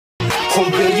or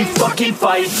will you fucking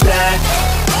fight back?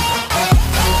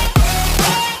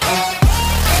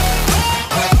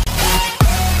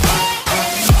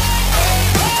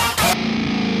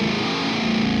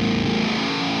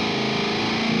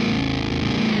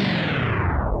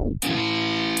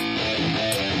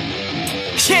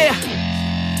 Yeah,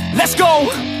 let's go.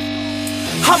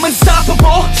 I'm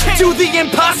unstoppable, do the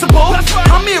impossible.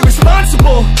 I'm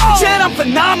irresponsible, yet I'm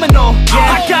phenomenal.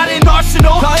 I got an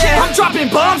arsenal, I'm dropping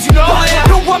bombs, you know.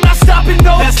 No, I'm not stopping,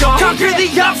 no. Conquer the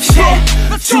obstacle.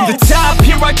 To the top,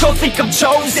 here I go, think I'm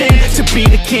chosen to be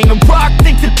the king of rock,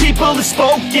 think the people have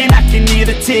spoken. I can hear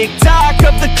the tick-tock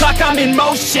of the clock, I'm in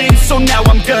motion. So now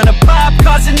I'm gonna pop,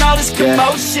 causing all this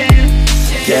commotion.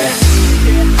 Yeah,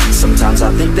 sometimes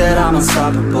I think that I'm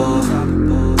unstoppable.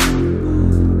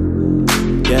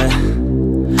 Yeah,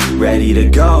 ready to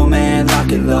go, man,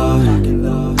 lock and load.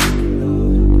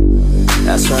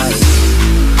 That's right,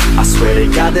 I swear to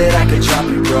God that I could drop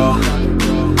you, bro.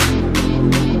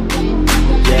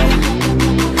 Yeah,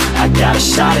 I got a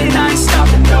shot and I ain't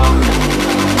stopping, no.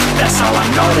 That's how I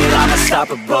know that I'm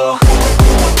unstoppable.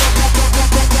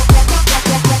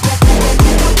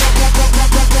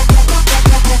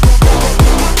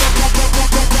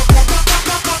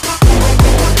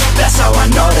 That's how I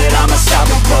know that I'm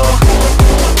unstoppable.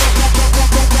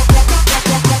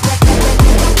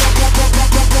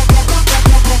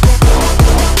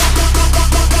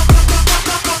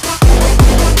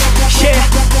 Yeah,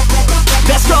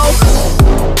 let's go.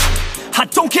 I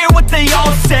don't care what they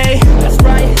all say. That's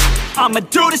right, I'ma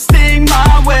do this thing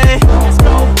my way. Let's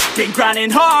go. Been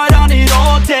grinding hard on it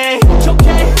all day.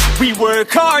 Okay, we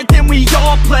work hard, then we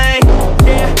all play.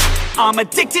 Yeah, I'm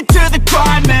addicted to the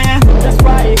grind, man. That's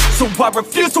right, so I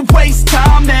refuse to waste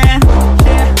time, man.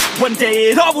 Yeah, one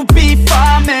day it all will be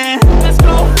fine, man. Let's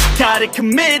go. Gotta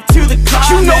commit to the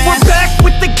climb. You know we're back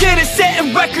with the Guinness,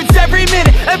 setting records every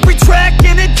minute, every track,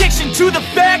 in addiction to the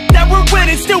fact that we're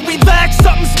winning. Still we lack,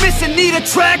 something's missing. Need a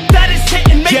track that is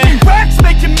hitting, making racks,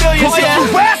 making millions.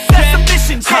 That's the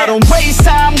mission. I don't waste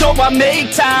time, no, I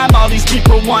make time. All these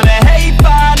people wanna hate,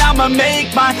 fine, I'ma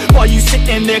make mine. While you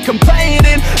sitting there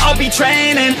complaining, I'll be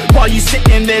training. While you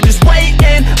sitting there just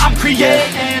waiting, I'm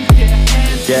creating.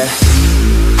 Yeah,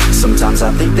 sometimes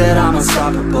I think that I'm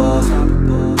unstoppable.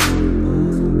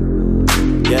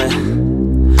 Yeah,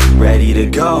 ready to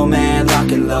go, man,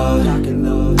 lock and load.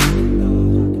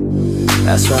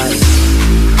 That's right,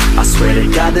 I swear to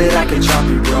God that I could drop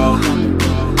you, bro.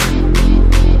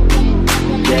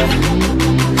 Yeah,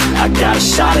 I got a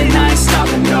shot and I ain't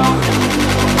stopping, no.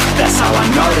 That's how I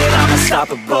know that I'm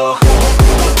unstoppable.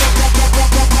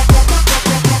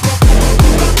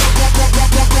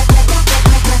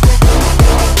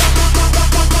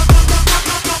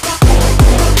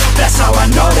 That's how I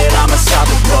know that I'm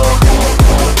unstoppable.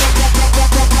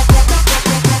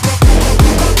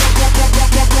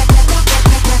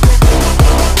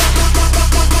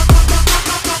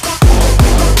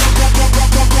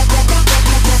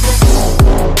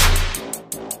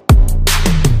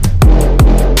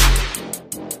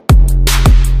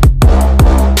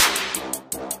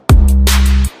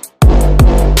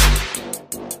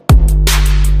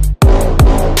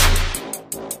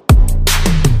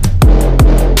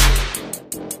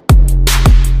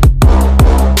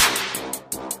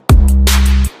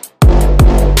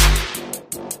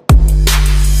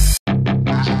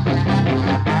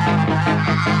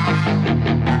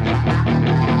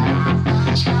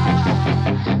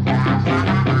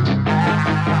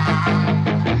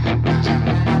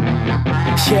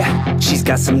 Yeah, she's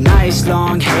got some nice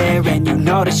long hair, and you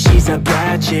know that she's a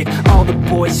bad chick. All the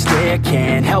boys stare,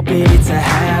 can't help it, it's a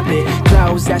habit.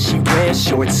 Clothes that she wears,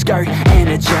 short skirt and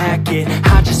a jacket.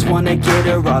 I just wanna get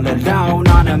her all alone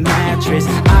on a mattress.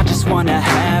 I just wanna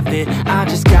have it, I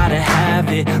just gotta have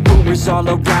it. Rumors all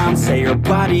around say her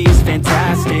body is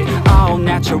fantastic. All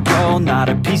natural, not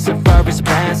a piece of fur is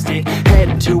plastic.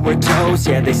 Head to her toes,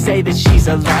 yeah, they say that she's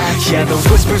a latch. Yeah, the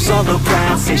whispers all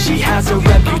around say she has a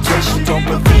reputation. Don't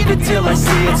believe it till I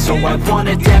see it, so I want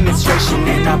a demonstration.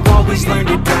 And I've always learned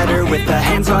it better with a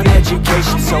hands-on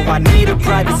education. So I need a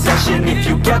private session if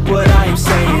you get what I am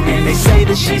saying. And they say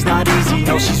that she's not easy,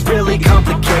 no, she's really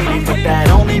complicated. But that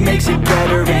only makes it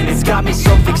better, and it's got me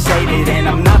so fixated. And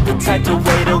I'm not the type to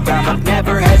wait around, I've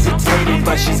never hesitated.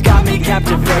 But she's got me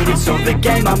captivated, so the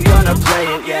game, I'm gonna play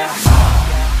it, yeah.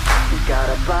 She's got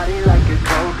a body like a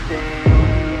coke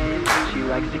thing. She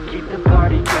likes to keep the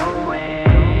party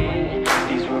going.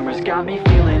 These rumors got me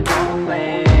feeling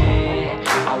lonely.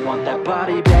 I want that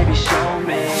body, baby, show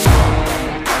me.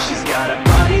 She's got a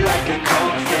body like a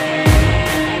coke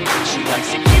thing. She likes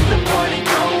to keep the party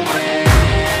going.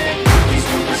 These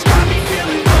rumors got me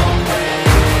feeling lonely.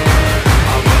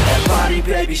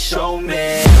 show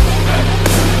me.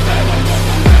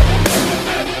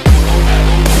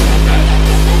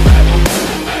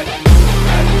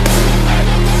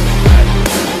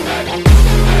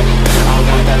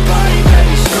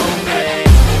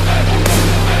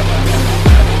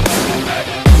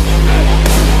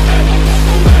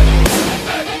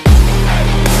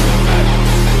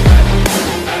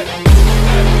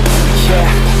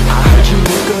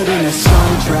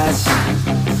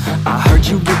 I heard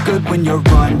you look good when you're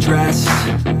undressed.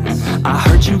 I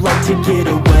heard you like to get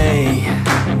away.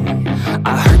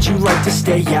 I heard you like to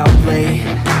stay out late.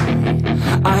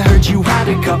 I heard you had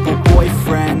a couple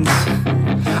boyfriends.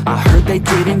 I heard they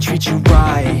didn't treat you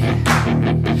right.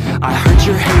 I heard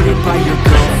you're hated by your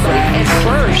girlfriend. At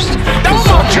first,